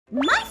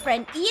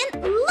friend Ian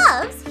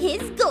loves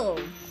his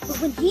gold. But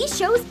when he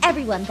shows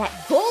everyone that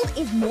gold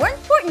is more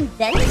important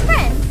than his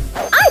friends,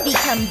 I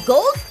become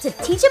gold to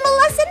teach him a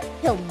lesson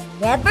he'll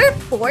never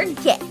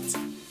forget.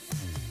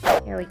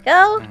 Here we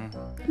go.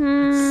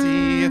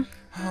 See.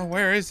 Oh,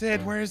 where is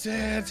it? Where is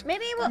it?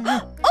 Maybe we'll...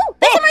 Oh,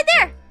 there's him right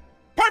there.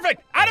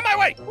 Perfect! Out of my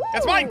way! Ooh.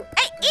 That's mine!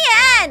 Hey,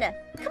 Ian!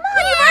 Come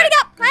on, you've already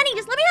got plenty.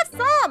 Just let me have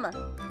some.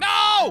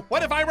 No!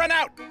 What if I run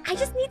out? I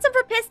just need some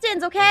for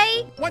pistons,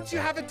 okay? Once you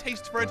have a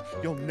taste for it,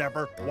 you'll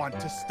never want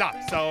to stop.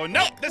 So,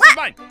 no, Hey, this what? is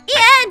mine.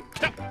 Ian!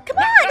 No. Come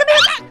on, let me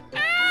have...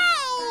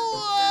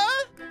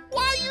 Ow!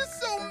 Why are you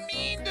so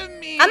mean to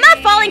me? I'm not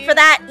falling for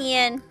that,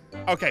 Ian.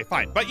 Okay,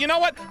 fine. But you know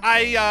what?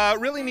 I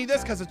really need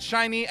this because it's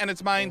shiny and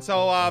it's mine,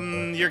 so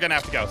you're gonna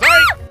have to go.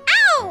 Sorry!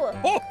 Ow!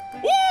 Oh,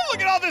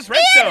 look at all this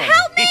redstone! Ian,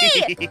 help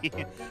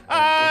me!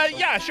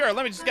 Yeah, sure.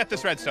 Let me just get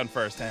this redstone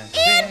first. Ian,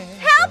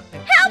 help!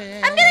 Help!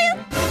 I'm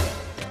gonna...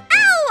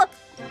 Ow!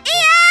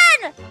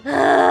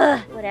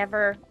 Ian!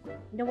 Whatever.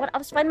 You know what? I'll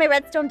just find my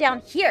redstone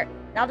down here.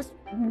 And I'll just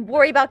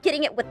worry about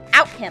getting it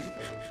without him.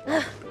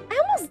 I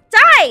almost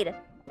died!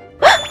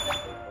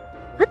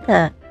 What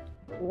the...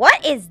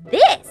 What is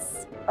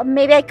this? Oh,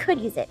 maybe I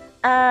could use it.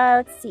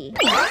 Let's see.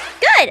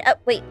 Good!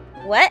 Wait,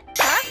 what?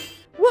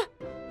 Huh?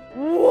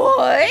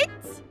 What?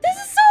 This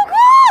is so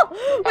cool!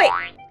 Wait,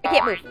 I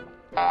can't move.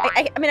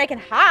 I mean, I can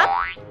hop.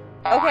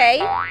 Okay.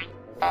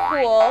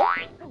 Cool.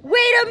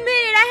 Wait a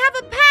minute, I have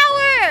a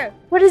power!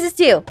 What does this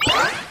do?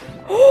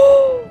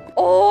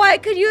 Oh, I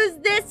could use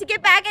this to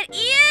get back at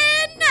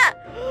Ian!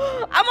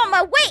 I'm on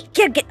my way!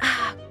 Get,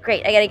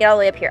 great, I gotta get all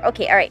the way up here.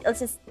 Okay, all right, let's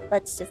just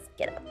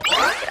get up.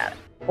 Get out.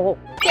 Oh,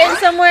 getting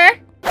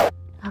somewhere.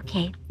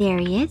 Okay, there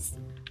he is.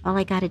 All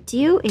I gotta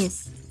do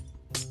is...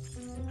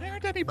 Why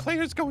aren't any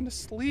players going to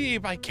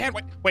sleep? I can't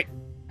wait. Wait,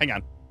 hang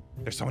on.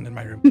 There's someone in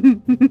my room.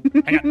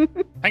 Hang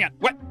on.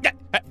 What?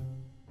 Ah!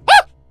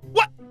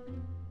 What?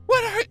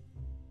 What are...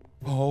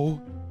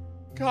 Oh,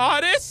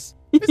 goddess?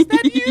 Is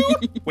that you?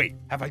 Wait,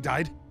 have I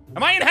died?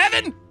 Am I in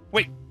heaven?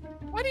 Wait,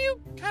 why do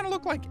you kind of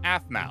look like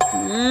Aphmau?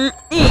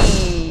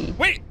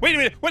 Wait a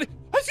minute. What?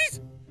 Are these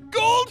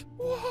gold?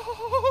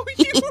 Whoa, I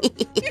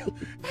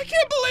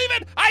can't believe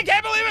it. I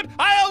can't believe it.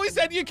 I always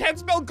said you can't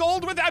spell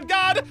gold without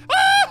God.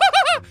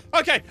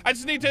 Okay, I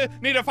just need to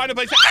find a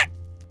place.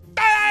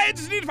 I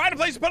just need to find a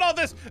place to put all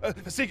this.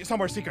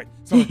 Somewhere secret.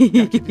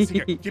 Yeah, keep it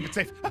secret. Keep it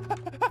safe.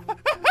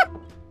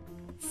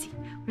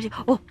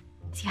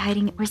 Is he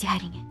hiding it? Where's he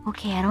hiding it?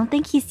 Okay, I don't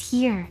think he's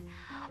here.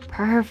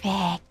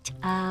 Perfect.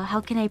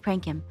 How can I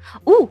prank him?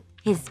 Ooh,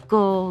 his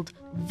gold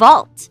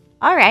vault.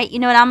 All right, you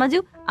know what I'm gonna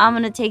do? I'm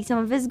gonna take some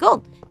of his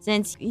gold.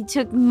 Since he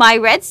took my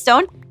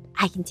redstone,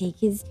 I can take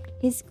his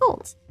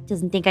gold.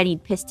 Doesn't think I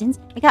need pistons.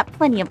 I got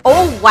plenty of...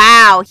 Oh,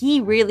 wow.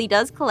 He really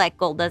does collect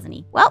gold, doesn't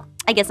he? Well,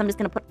 I guess I'm just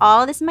gonna put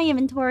all this in my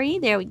inventory.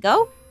 There we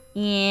go.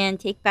 And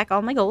take back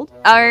all my gold.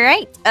 All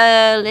right,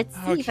 let's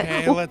see if I...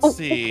 Okay, let's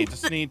see.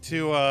 Just need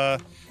to,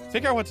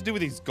 figure out what to do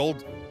with these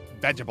gold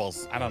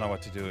vegetables. I don't know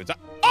what to do. It's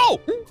oh,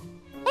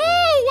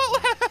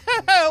 well,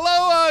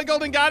 hello,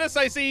 Golden Goddess.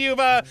 I see you've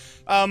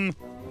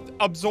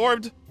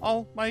absorbed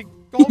all my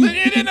gold.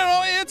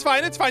 No, it's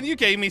fine. It's fine. You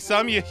gave me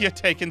some. You're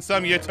taking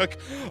some. You took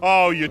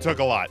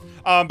a lot.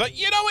 But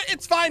you know what?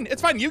 It's fine.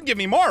 It's fine. You can give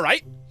me more,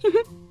 right?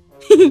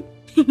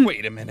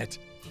 Wait a minute.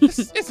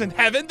 This isn't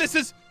heaven.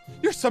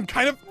 You're some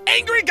kind of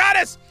angry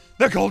goddess.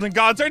 The golden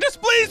gods are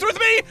displeased with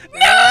me! No!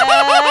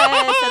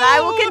 Yes, and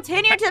I will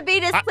continue to be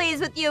displeased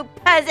with you,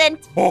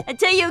 peasant,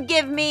 until you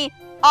give me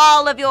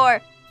all of your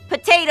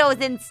potatoes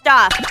and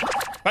stuff.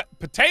 But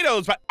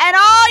potatoes, but... And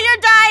all your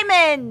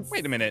diamonds!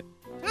 Wait a minute.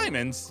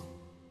 Diamonds?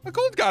 A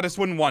gold goddess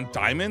wouldn't want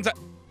diamonds.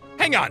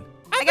 Hang on.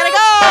 I gotta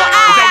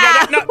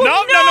go!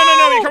 No,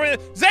 you're coming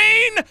in.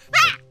 Zane!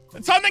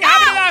 Something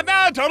happened to that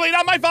now. Totally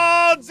not my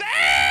fault. Zane!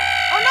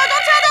 Oh, no,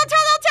 don't tell.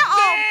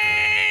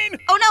 Zane!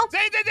 Oh, no.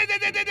 Zane!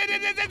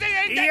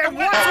 Ian,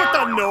 what's with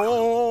the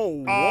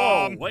no?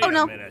 Whoa, wait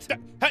no. a minute.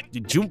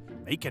 Did you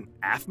make an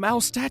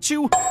Aphmau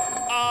statue?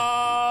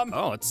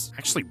 Oh, it's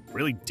actually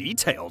really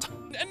detailed.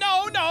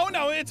 No.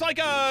 It's like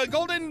a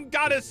golden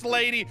goddess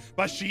lady,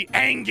 but she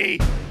angry.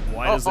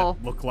 Why does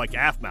it look like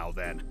Aphmau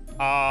then?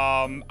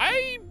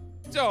 I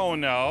don't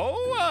know.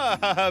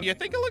 You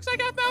think it looks like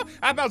Aphmau?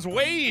 Aphmau's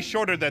way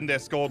shorter than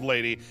this gold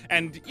lady.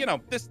 And, you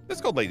know, this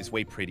gold lady's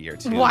way prettier,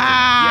 too. Wow.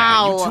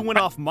 Yeah, you two went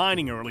off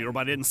mining earlier,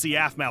 but I didn't see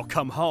Aphmau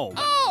come home.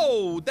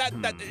 Oh, that,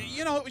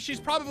 you know, she's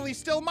probably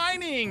still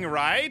mining,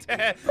 right?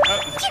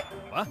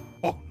 What?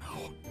 Oh,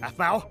 no.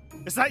 Aphmau,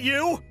 is that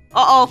you?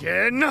 Uh-oh.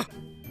 Jen,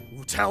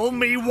 tell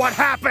me what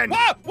happened.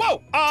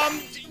 Whoa.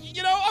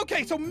 You know,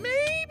 okay, so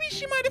maybe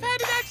she might have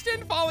had an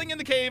accident falling in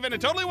the cave, and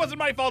it totally wasn't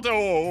my fault.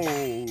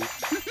 Oh.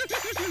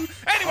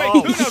 Anyway,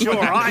 who knows sure,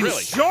 what happened, I'm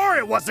really? sure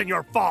it wasn't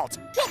your fault.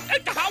 Well,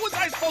 how was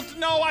I supposed to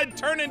know I'd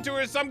turn into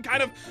her some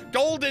kind of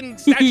golden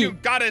statue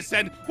goddess?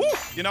 And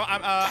you know,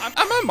 I'm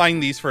gonna mine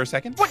these for a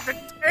second. What the?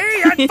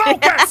 Ian,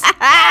 focus!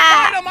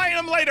 I'll mine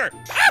them later.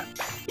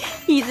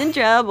 He's in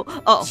trouble.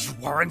 Oh.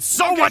 You are in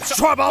so much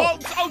trouble. Well,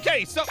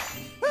 okay, so.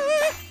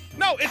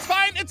 No, it's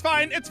fine. It's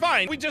fine. It's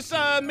fine. We just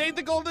made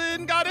the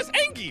golden goddess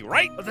angry,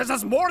 right? This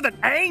is more than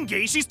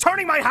angry. She's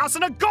turning my house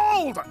into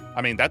gold.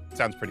 I mean, that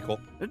sounds pretty cool.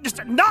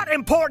 Just not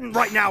important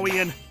right now,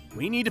 Ian.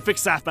 We need to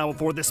fix Aphmau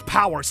before this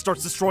power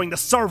starts destroying the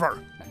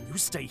server. You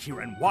stay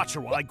here and watch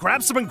her while I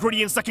grab some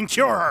ingredients that can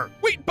cure her.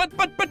 Wait, but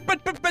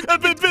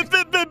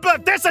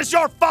This is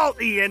your fault,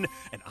 Ian.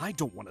 And I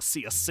don't want to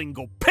see a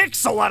single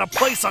pixel out of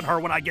place on her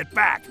when I get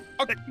back.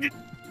 Okay.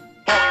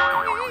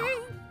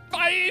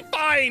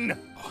 Fine.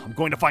 Oh, I'm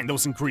going to find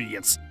those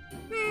ingredients.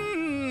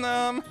 You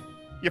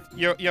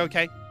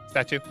okay?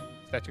 Statue.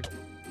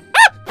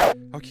 Ah!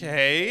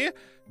 Okay.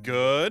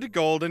 Good.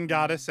 Golden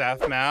goddess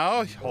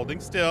Aphmau,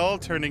 holding still,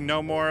 turning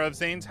no more of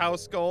Zane's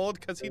house gold,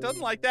 because he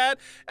doesn't like that.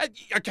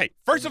 Okay,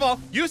 first of all,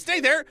 you stay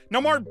there.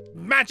 No more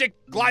magic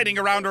gliding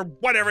around or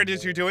whatever it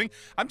is you're doing.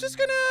 I'm just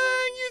gonna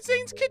use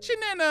Zane's kitchen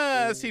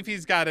and see if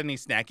he's got any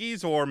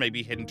snackies or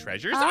maybe hidden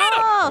treasures. I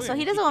don't know. So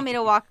he doesn't want me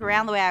to walk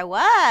around the way I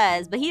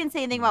was, but he didn't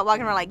say anything about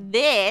walking around like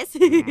this.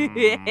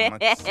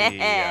 Let's see.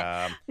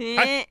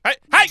 Hey!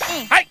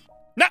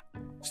 No!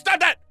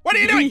 Stop that! What are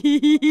you doing?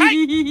 Hey!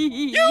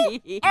 You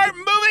are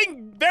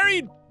moving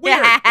very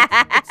weird.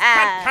 It's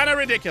kind of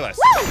ridiculous.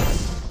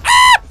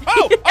 Ah!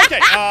 Oh, okay.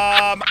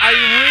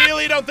 I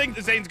really don't think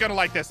Zane's gonna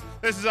like this.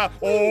 This is a.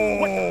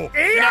 Oh,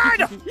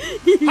 Ian!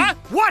 Huh?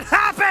 What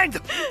happened?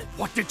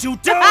 What did you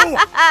do?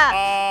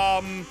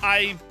 I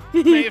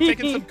may have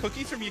taken some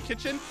cookies from your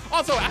kitchen.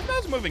 Also,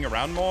 Aphmau's moving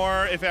around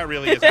more, if that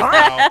really is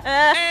Aphmau,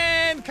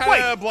 and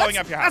kind of blowing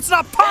up your house. That's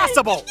not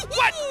possible.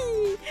 What?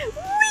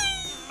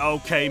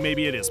 Okay,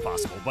 maybe it is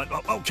possible, but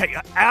okay,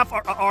 Aph,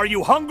 are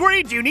you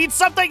hungry? Do you need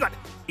something?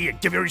 Ian,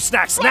 give me your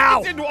snacks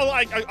now! Well,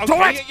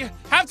 Okay,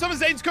 have some of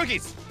Zane's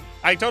cookies.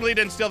 I totally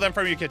didn't steal them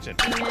from your kitchen.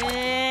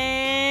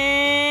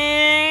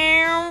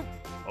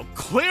 Well,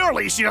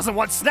 clearly she doesn't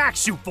want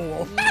snacks, you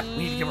fool. We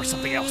need to give her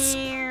something else.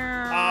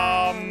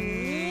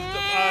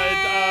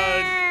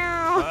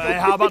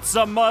 How about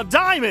some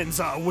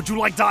diamonds? Would you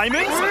like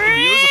diamonds? Here's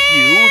a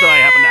few that I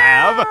happen to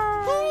have.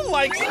 Who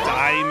likes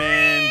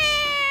diamonds?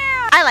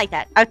 I like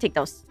that. I'll take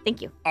those.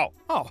 Thank you. Oh,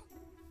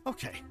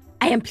 okay.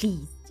 I am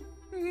pleased.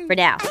 For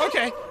now.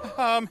 Okay.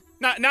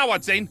 Now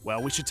what, Zane?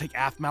 Well, we should take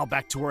Aphmau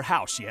back to her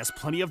house. She has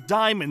plenty of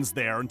diamonds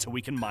there until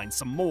we can mine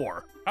some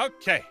more.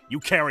 Okay. You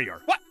carry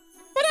her. What?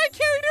 But I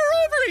carried her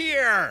over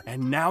here!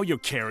 And now you're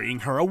carrying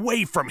her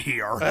away from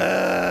here.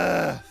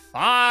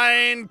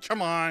 Fine.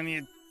 Come on.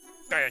 You.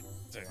 This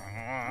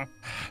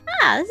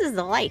is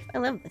the life. I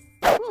love this.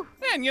 Whew.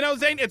 Man, you know,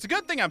 Zane, it's a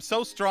good thing I'm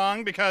so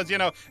strong because, you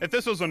know, if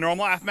this was a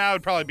normal Aphmau,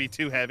 it'd probably be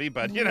too heavy,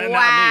 but, you know,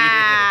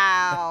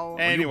 wow. not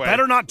me. Anyway. You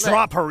better not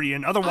drop her,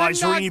 Ian,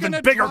 otherwise you're in even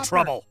bigger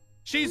trouble.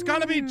 She's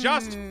gonna be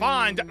just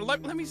fine.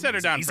 Let me set her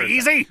down first.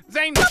 Easy.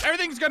 Zane,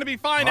 everything's gonna be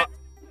fine.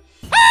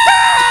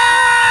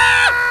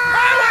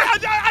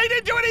 I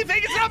didn't do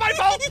anything. It's not my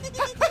fault.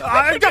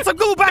 I've got some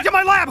glue back in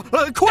my lab.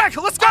 Quick,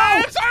 let's go.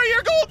 I'm sorry,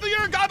 your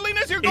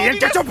godliness, your Ian, goldiness.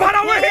 get your butt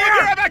over here.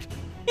 Be right back.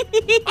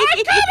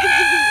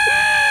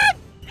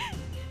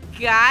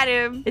 Got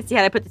him. Let's see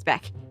how I put this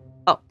back.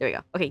 Oh, there we go.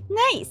 Okay,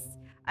 nice.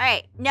 All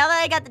right, now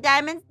that I got the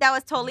diamonds, that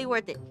was totally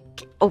worth it.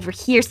 Get over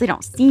here so they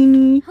don't see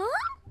me. Huh?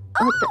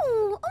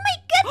 Oh my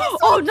goodness!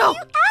 Oh no!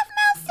 Cute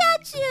Aphmau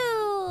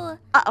statue.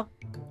 Uh-oh.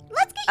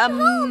 Let's get you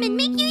home and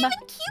make you even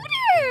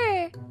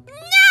cuter.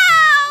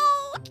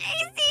 No!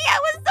 Casey, I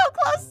was so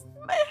close to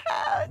my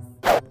house.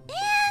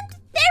 And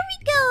there we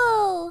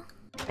go.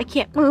 I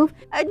can't move.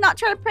 I'm not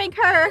trying to prank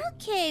her.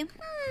 Okay.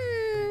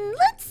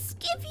 Let's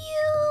give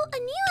you a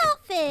new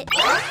outfit.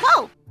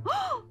 Whoa!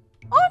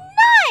 Oh,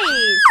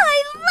 nice!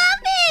 I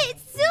love it.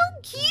 It's so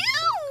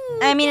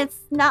cute. I mean, it's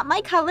not my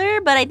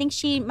color, but I think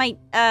she might.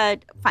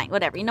 Fine,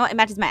 whatever. You know what? It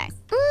matches my eyes.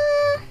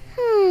 Oh.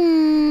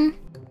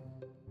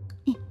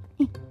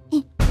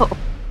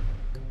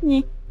 Yeah.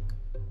 You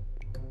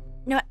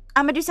know what?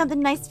 I'm gonna do something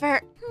nice for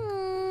her.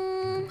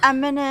 I'm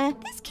gonna.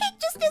 This cake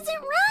just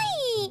isn't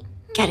right.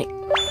 Get it. There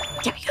we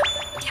go.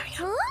 There we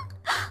go.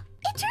 Huh?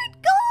 It turned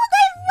gold. I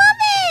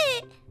love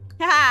it.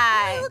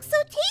 Hi. It looks so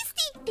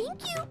tasty.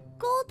 Thank you,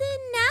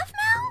 Golden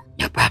Aphmau.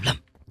 No problem.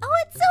 Oh,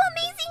 it's so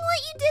amazing what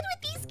you did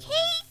with these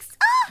cakes.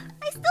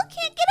 I still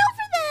can't get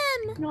over them.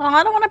 No,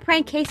 I don't want to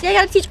prank Casey. I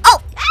gotta teach. Oh!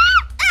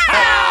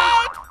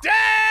 How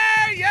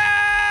dare you!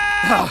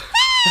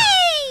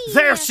 Hey!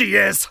 There she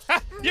is.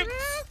 You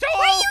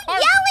stole Why are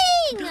you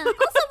yelling?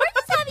 Also, we're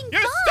just having You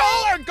fun.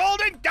 stole our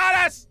golden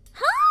goddess!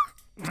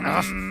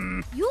 Huh?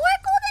 Your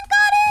Golden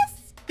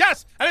Goddess?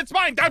 Yes, and it's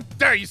mine. How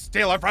dare you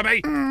steal it from me?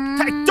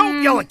 Hey,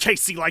 don't yell at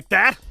Casey like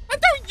that. And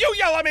don't you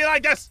yell at me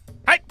like this!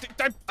 Hey,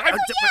 Yeah, we're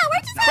just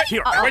having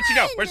Here, fun. where'd she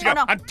go? Where'd she go? Oh,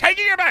 no. I'm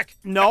taking her back!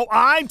 No,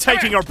 I'm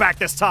taking her back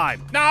this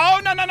time. No,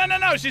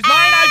 she's mine.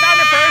 I found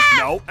her first.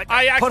 No,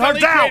 I put her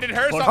accidentally down. created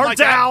her, Put something her like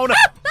down.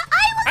 that. But I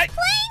was Hey.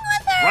 playing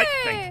with her. Right,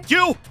 thank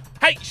you.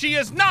 Hey, she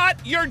is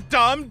not your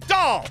dumb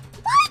doll.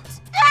 What?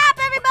 Stop,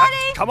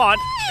 everybody! Come on.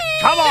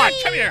 Come on.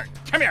 Come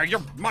here,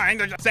 you're mine.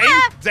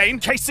 Zane.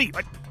 Casey,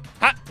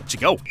 Huh? where'd she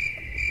go?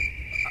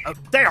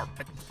 There.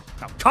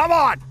 Now, come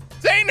on.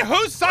 Zane,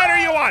 whose side are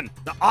you on?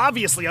 Now,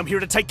 obviously, I'm here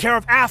to take care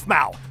of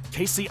Aphmau.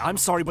 Casey, I'm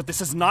sorry, but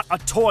this is not a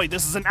toy.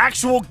 This is an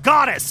actual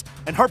goddess,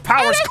 and her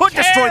powers could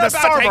destroy the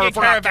server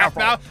for our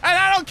careful. And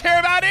I don't care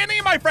about any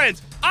of my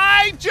friends.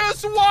 I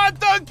just want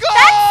the gold.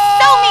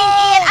 That's so mean,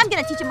 Ian. I'm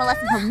gonna teach him a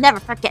lesson he'll never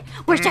forget.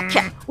 Where's that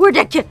kid? Where's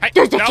that kid? Hey,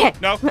 There's the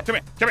kid. No, come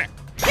here. No,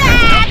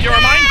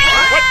 you're mine.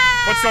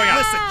 What's going on?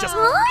 Listen, just...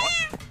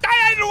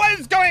 What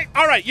is going?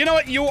 All right, you know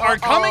what? You are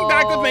coming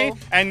back with me,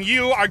 and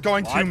you are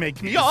going to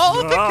make me all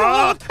the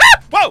gold.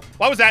 Whoa!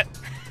 What was that?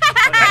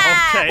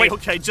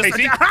 Okay, just...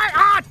 Casey?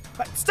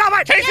 Stop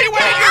it! Casey, wait!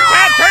 You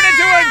can't turn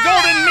into a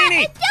golden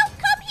meanie! Don't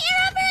come here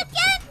ever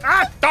again!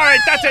 All right,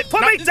 that's it.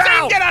 Put me down!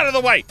 Zane, get out of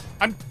the way!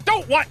 I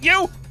don't want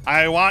you!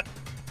 I want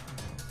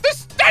the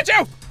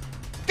statue!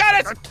 Got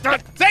it!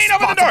 Zane,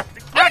 open the door! Open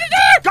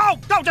the door!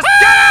 Go! Just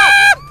get out!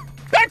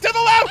 Back to the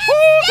lab!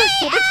 Ooh, there's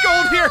so much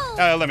gold here!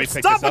 Let me pick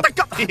Stop this with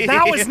up. the go!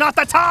 Now is not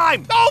the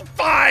time! Oh,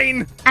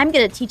 fine! I'm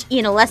gonna teach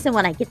Ian a lesson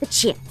when I get the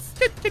chance.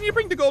 Can you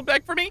bring the gold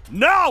back for me?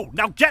 No!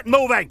 Now get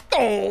moving!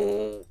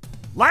 Oh!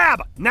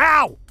 Lab,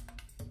 now!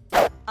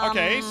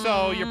 Okay,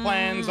 so your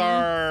plans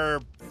are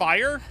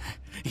fire?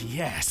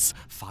 Yes,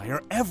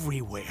 fire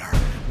everywhere.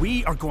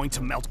 We are going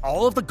to melt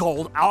all of the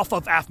gold off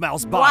of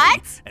Aphmau's body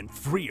What? and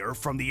free her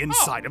from the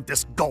inside of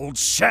this gold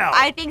shell.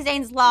 I think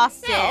Zane's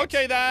lost Yeah, it.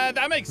 okay,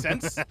 that makes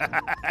sense.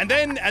 and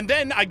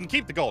then I can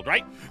keep the gold,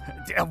 right?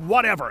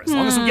 Whatever, as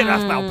long as we get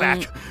Aphmau back.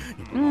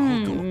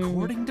 It'll go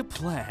according to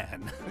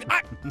plan.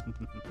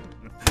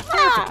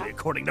 Perfectly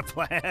according to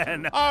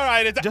plan. All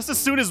right, Just as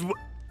soon as...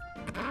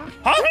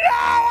 Huh? No,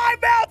 I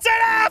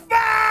melted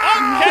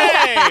Aphmau!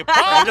 Okay,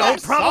 No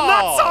problem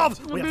not solved.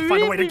 solved! We have to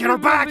find a way to get her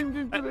back!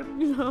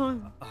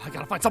 I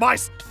gotta find some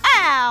ice!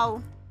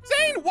 Ow!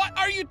 Zane, what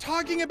are you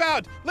talking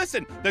about?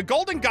 Listen, the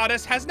golden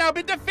goddess has now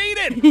been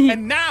defeated,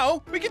 and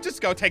now we can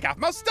just go take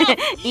Aphmau's stuff.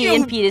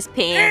 Ian peed his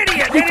pants.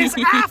 Idiot! It is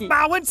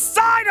Aphmau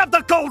inside of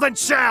the golden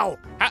shell!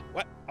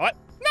 What?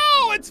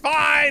 No, it's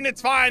fine.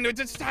 It's fine. I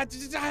just have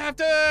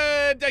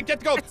to get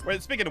the gold.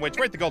 Speaking of which,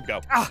 where'd the gold go?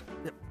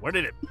 Where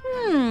did it?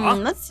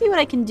 Let's see what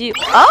I can do.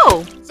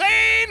 Oh!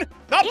 Zane, the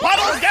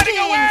puddle's getting Interesting,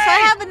 away. So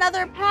I have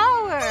another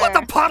power. Let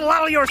the puddle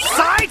out of your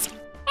sight!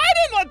 I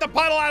didn't let the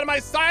puddle out of my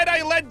side.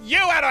 I let you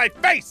out of my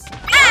face.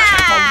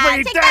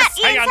 Believe take this! that,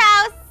 Hang Ian's on.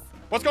 house.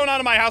 What's going on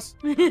in my house?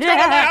 What's going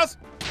on in my house?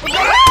 What's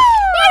going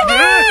on in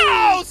my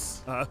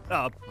house?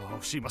 Oh,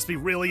 she must be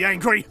really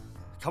angry.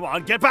 Come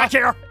on, get back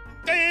here!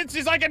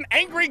 She's like an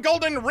angry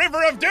golden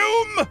river of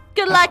doom.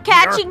 Good luck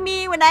catching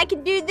me when I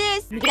can do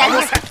this. Get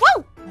out of here.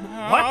 Whoa!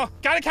 What?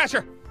 Gotta catch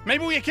her.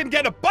 Maybe we can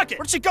get a bucket.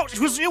 Where'd she go?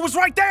 It was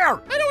right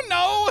there! I don't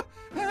know.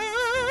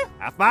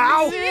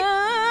 Aphmau!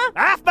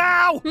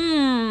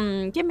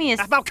 Aphmau! Give me a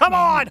Aphmau, come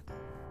on!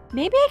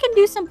 Maybe I can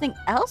do something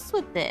else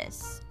with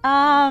this. Zane,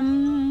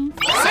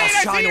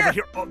 I Shine see over her.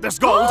 here. Oh, there's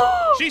gold.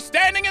 She's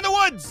standing in the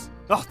woods.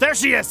 Oh, there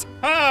she is.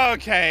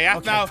 Okay,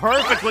 Aphmau.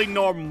 Perfectly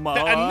normal.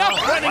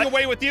 Enough running What?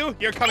 away with you.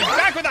 You're coming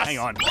back with us. Hang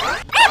on.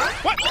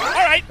 What? All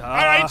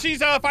right. She's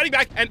fighting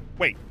back. And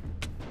wait,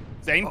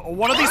 Zane.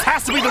 One of these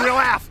has to be the real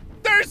Aph.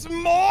 There's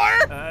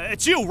more.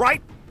 It's you,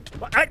 right?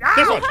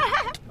 This one.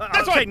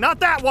 This Okay, one. not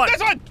that one. This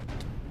one.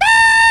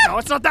 No,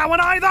 it's not that one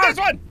either. This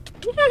one.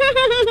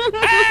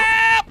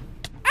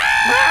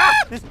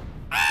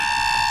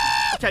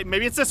 Okay,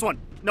 maybe it's this one.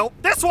 No,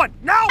 this one.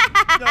 No.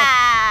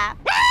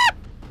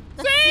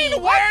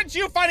 Zane, why aren't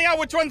you finding out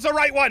which one's the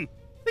right one?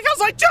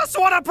 Because I just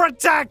want to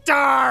protect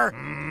her.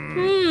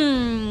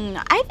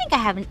 I think I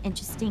have an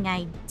interesting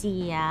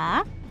idea.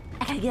 I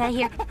gotta get out of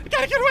here.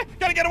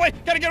 Gotta get away.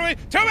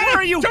 2 minutes. Where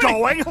are you 2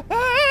 minutes. going?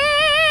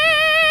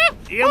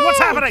 Ian, what's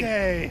happening?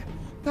 Okay.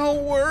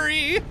 Don't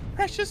worry.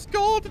 Precious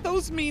gold.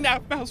 Those mean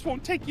Aphmaus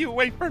won't take you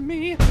away from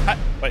me.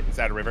 Wait, is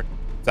that a river?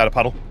 Is that a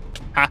puddle?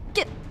 Huh?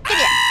 Give it.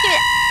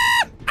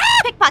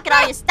 Pickpocket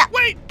all your stuff.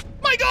 Wait,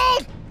 my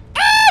gold!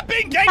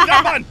 Being ganged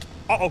up on.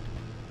 Uh-oh.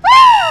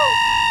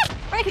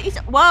 I could eat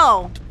some,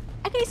 whoa.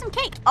 I could eat some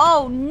cake.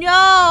 Oh,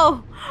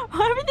 no.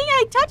 Everything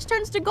I touch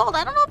turns to gold.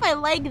 I don't know if I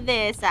like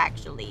this,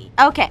 actually.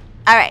 Okay.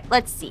 All right.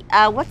 Let's see.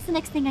 What's the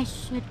next thing I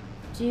should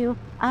do?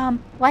 Well,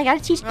 I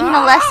gotta teach Ian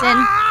a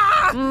lesson.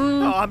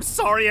 Oh, I'm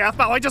sorry,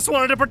 Aphmau. I just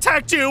wanted to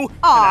protect you.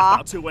 Aw.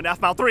 And Aphmau 2, and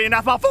Aphmau 3, and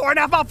Aphmau 4, and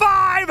Aphmau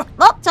 5.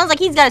 Well, sounds like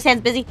he's got his hands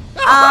busy.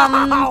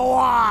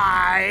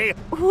 Why?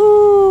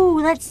 Ooh,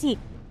 let's see.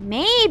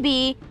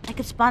 Maybe I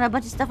could spawn a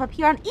bunch of stuff up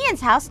here on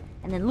Ian's house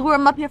and then lure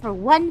him up here for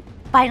one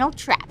final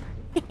trap.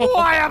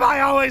 Why am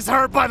I always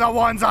hurt by the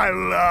ones I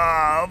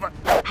love?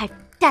 I've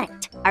done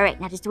it. All right,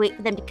 now just wait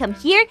for them to come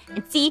here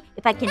and see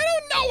if I can... I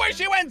don't know where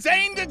she went,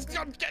 Zane.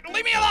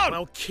 Leave me alone.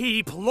 Well,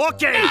 keep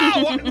looking.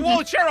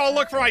 Well, sure, I'll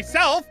look for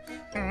myself.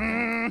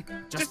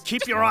 Just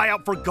keep your eye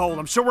out for gold.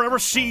 I'm sure wherever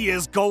she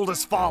is, gold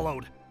is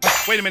followed.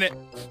 Wait a minute.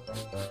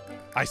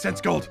 I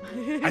sense gold.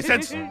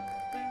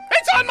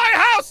 It's on my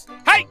house.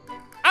 Hey,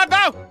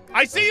 Aphmau,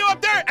 I see you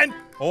up there. And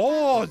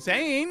oh,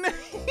 Zane.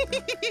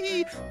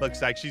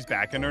 Looks like she's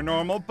back in her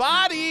normal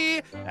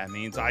body. That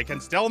means I can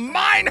still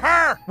mine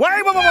her.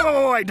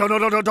 Wait. No,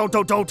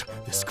 don't.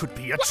 This could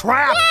be a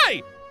trap.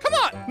 Why? Come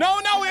on. No,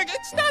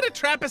 it's not a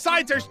trap.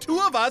 Besides, there's 2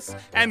 of us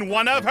and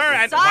 1 of her.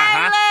 And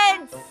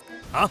Silence!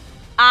 Huh?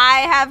 I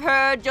have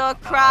heard your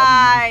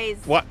cries.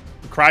 What?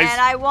 Cries?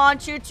 And I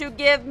want you to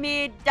give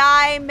me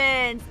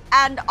diamonds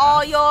and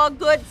all your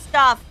good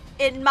stuff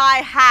in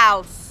my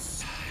house.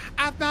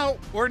 Aphmau,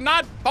 we're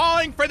not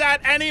falling for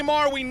that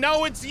anymore. We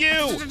know it's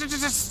you.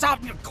 Just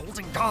stop, you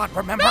golden god,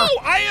 remember? No,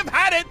 I have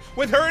had it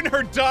with her and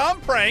her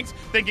dumb pranks,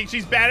 thinking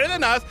she's better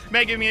than us,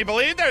 making me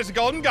believe there's a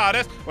golden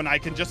goddess when I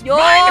can just You're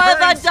mine her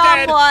the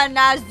instead. dumb one,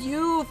 as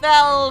you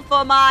fell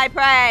for my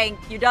prank,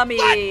 you dummy.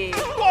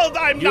 What? Well,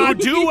 I'm You not.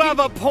 do have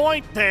a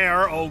point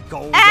there, oh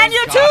golden And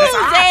you too,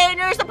 goddess. Zane.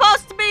 You're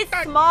supposed to be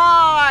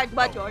smart,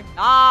 but you're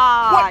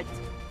not.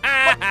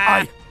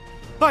 Ah,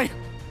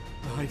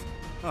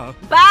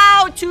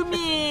 Bow to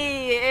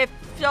me, if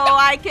so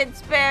I can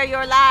spare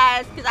your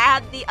lives, because I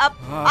have the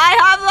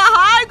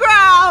high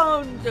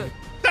ground.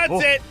 That's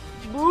it.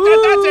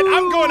 That's it.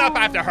 I'm going up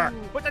after her.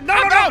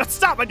 No,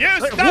 stop it. You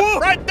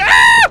stop right there.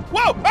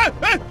 Whoa.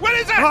 What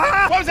is that?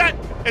 Ah. What was that?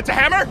 It's a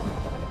hammer?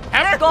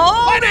 Hammer?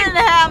 Golden Lightning.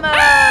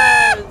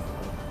 hammers.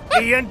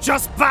 Ian,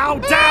 just bow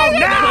down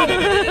now.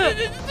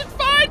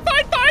 Fine.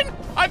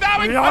 I'm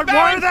bowing. We aren't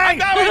worthy. I'm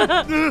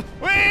bowing.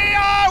 We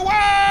are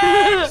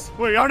worse.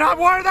 We are not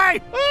worthy.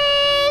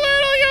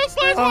 Little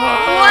useless.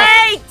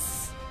 Wait!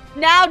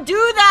 Now do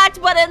that,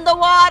 but in the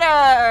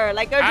water.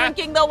 Like you're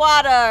drinking the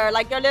water.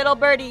 Like your little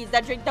birdies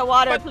that drink the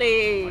water, Are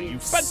please. you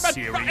But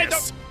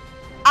serious?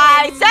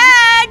 I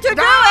said to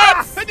do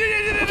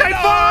it! Okay,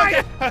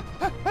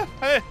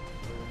 fine.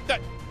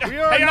 We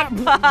are Hang not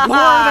on.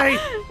 worthy.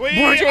 We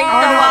We're Drink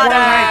are the not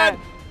water.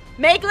 worthy.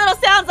 Make little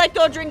sounds like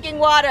you're drinking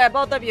water,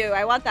 both of you.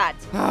 I want that.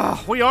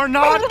 We are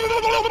not.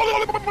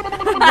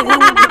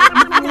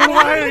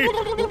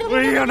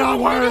 We are not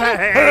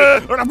worthy.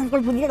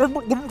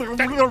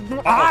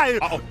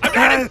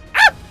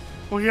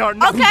 We are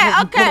not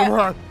Okay.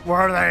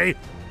 worthy.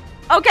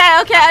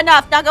 Okay,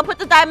 enough. Now go put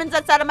the diamonds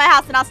outside of my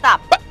house and I'll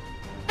stop.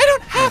 I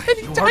don't have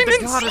any You heard the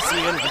diamonds. goddess,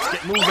 Ian. Let's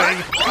get moving.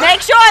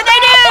 Make sure they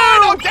I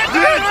do! don't get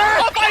diamonds.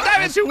 I'll find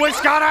diamonds. You wish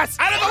goddess.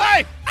 Out of the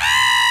way.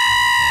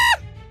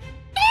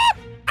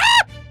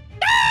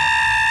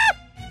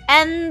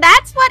 And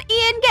that's what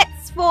Ian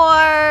gets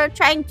for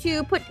trying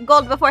to put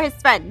gold before his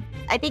friend.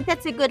 I think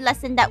that's a good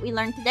lesson that we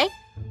learned today.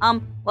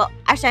 Well,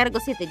 actually, I gotta go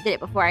see if they did it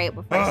before I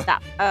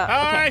stop. Okay,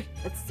 Hi.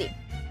 let's see.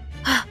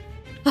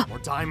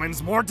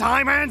 More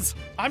diamonds.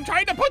 I'm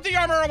trying to put the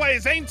armor away.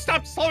 Zane,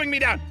 stop slowing me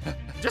down.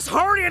 Just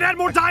hurry and add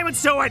more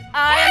diamonds to it.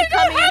 I'm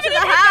coming into the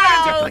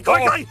house.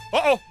 Quickly.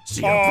 Uh-oh.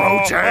 She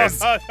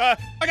approaches.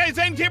 Okay,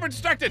 Zane, keep her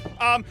distracted.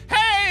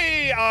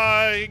 Hey,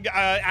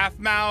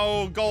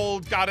 Aphmau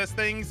gold goddess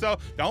thing. So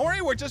don't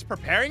worry, we're just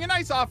preparing a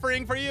nice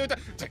offering for you.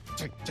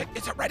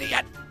 Is it ready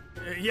yet?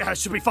 Yeah, it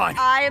should be fine.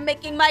 I am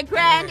making my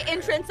grand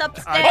entrance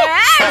upstairs.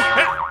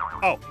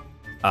 Oh.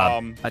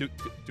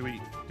 Do we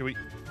pick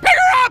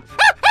her up?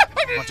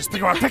 Just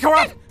pick her up. Pick her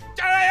up.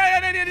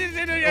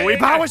 We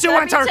bow as you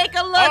Let enter. me take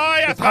a look. Oh,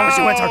 yes, Bow as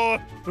you bow. enter.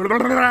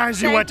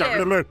 As you Thank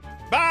enter.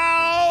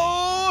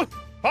 Bow.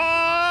 All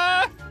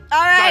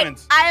right,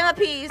 Diamonds. I am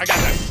appeased. I got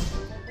that.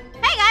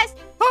 Hey, guys.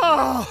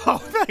 Oh,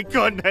 thank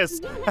goodness.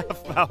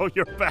 Aphmau,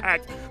 you're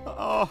back.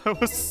 Oh, I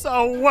was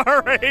so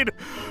worried.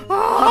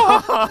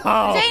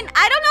 Oh. Zane,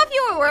 I don't know if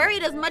you were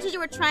worried as much as you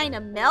were trying to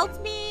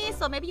melt me,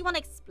 so maybe you want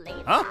to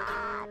explain Huh?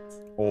 that.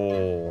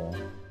 Oh.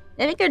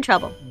 I think you're in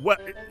trouble. Well,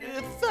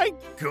 thank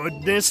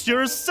goodness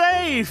you're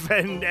safe,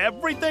 and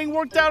everything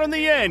worked out in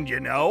the end, you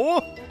know?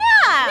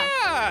 Yeah.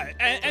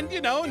 Yeah, and you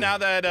know, now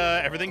that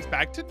everything's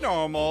back to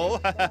normal,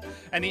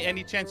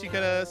 any chance you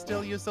could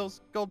still use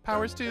those gold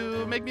powers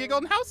to make me a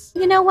golden house?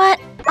 You know what?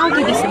 I'll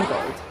give you some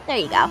gold. There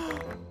you go.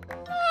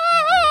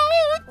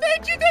 Oh,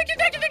 thank you.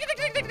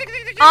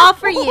 All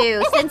for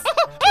you, since,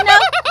 you know.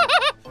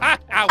 Ah,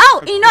 ow.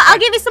 Oh, you know, I'll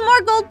give you some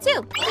more gold,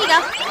 too. Here you go.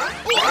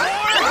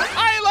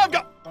 I love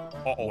gold.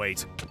 Oh,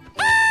 wait.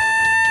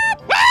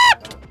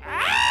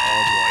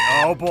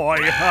 Oh, boy.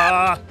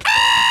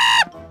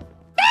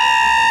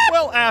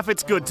 Well, Aph,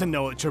 it's good to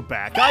know that you're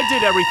back. I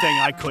did everything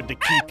I could to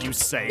keep you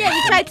safe. Yeah,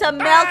 you tried to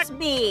melt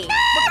me.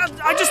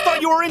 But I just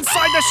thought you were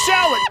inside the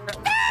shell.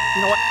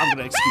 You know what? I'm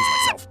gonna excuse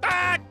myself.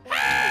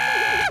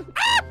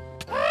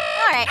 All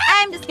right,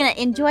 I'm just gonna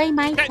enjoy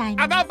my time.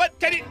 But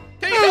can you